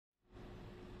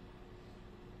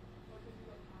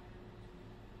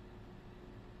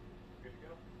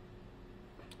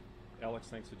much.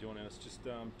 Thanks for joining us. Just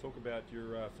talk about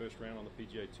your first round on the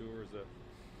PGA Tour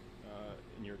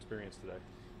in your experience today.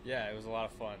 Yeah, it was a lot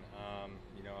of fun.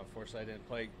 Unfortunately, I didn't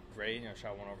play great.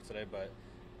 Shot one over today, but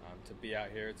to be out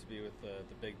here, to be with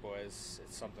the big boys,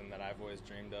 it's something that I've always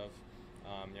dreamed of.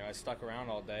 I stuck around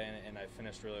all day and I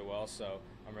finished really well, so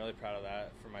I'm really proud of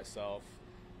that for myself.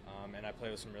 And I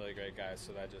played with some really great guys,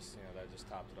 so that just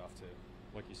topped it off too.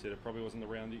 Like you said, it probably wasn't the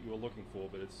round that you were looking for,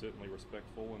 but it's certainly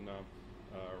respectful and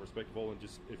respectable. And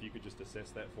just if you could just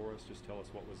assess that for us, just tell us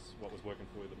what was working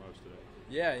for you the most today.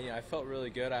 Yeah, I felt really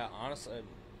good. I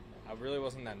really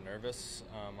wasn't that nervous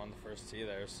on the first tee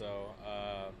there, so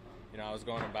I was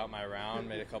going about my round,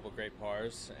 made a couple great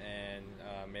pars, and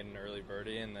made an early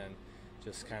birdie, and then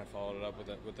just kind of followed it up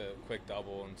with a quick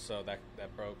double, and so that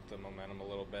broke the momentum a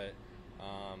little bit.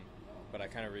 But I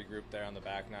kind of regrouped there on the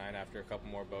back nine after a couple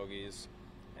more bogeys,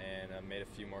 and made a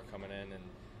few more coming in. And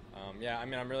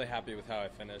I'm really happy with how I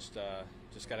finished.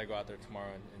 Just got to go out there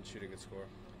tomorrow and shoot a good score.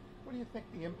 What do you think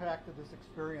the impact of this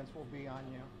experience will be on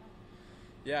you?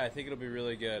 Yeah, I think it'll be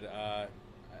really good.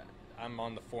 I'm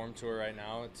on the Form Tour right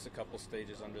now. It's a couple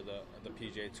stages under the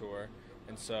PGA Tour,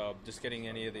 and so just getting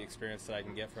any of the experience that I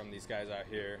can get from these guys out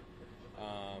here,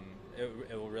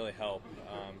 it will really help,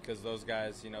 because those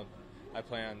guys, I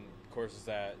play on courses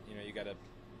that you got to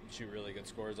shoot really good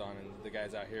scores on, and the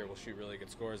guys out here will shoot really good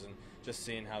scores, and just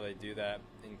seeing how they do that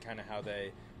and kind of how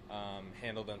they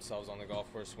handle themselves on the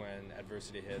golf course when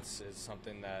adversity hits is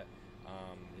something that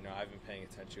I've been paying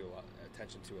attention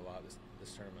to a lot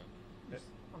this tournament.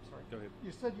 I'm sorry. Go ahead.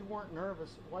 You said you weren't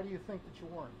nervous. Why do you think that you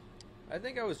weren't? I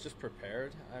think I was just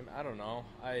prepared. I don't know.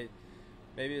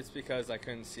 Maybe it's because I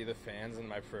couldn't see the fans in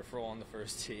my peripheral on the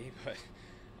first tee, but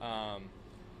I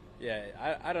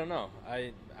don't know.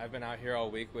 I've been out here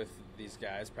all week with these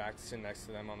guys, practicing next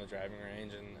to them on the driving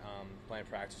range and playing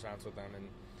practice rounds with them, and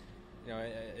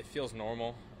it feels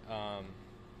normal.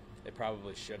 It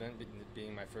probably shouldn't,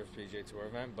 being my first PGA Tour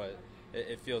event, but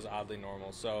it feels oddly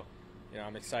normal. So,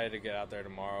 I'm excited to get out there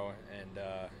tomorrow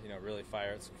and really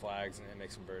fire at some flags and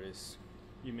make some birdies.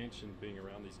 You mentioned being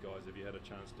around these guys. Have you had a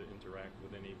chance to interact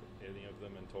with any of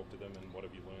them and talk to them, and what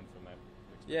have you learned from that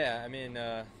experience?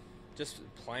 Yeah, just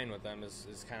playing with them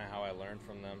is kind of how I learned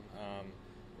from them.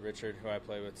 Richard, who I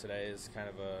play with today, is kind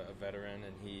of a veteran,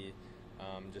 and he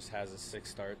just has 6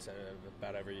 starts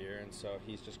about every year, and so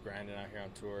he's just grinding out here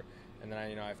on tour. And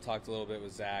then I've talked a little bit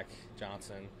with Zach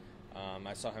Johnson.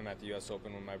 I saw him at the U.S.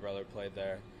 Open when my brother played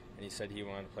there, and he said he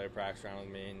wanted to play a practice round with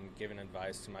me and giving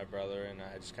advice to my brother, and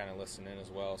I just kind of listened in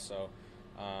as well. So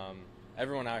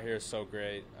everyone out here is so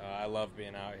great. I love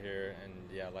being out here,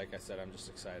 and like I said, I'm just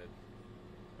excited.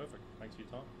 Perfect. Thanks for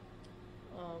your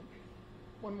time.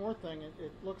 One more thing.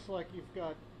 It looks like you've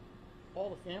got all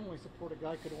the family support a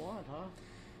guy could want, huh?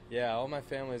 Yeah, all my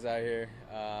family's out here.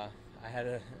 I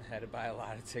had to buy a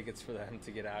lot of tickets for them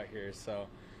to get out here, so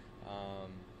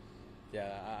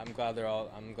I'm glad they're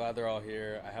all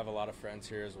here. I have a lot of friends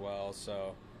here as well,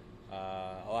 so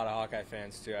a lot of Hawkeye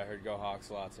fans too. I heard "Go Hawks"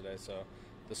 a lot today, so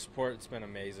the support's been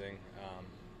amazing.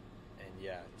 And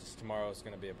just tomorrow is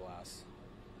going to be a blast.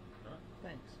 All right.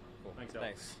 Thanks. Cool. Thanks, Alex.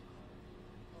 Thanks.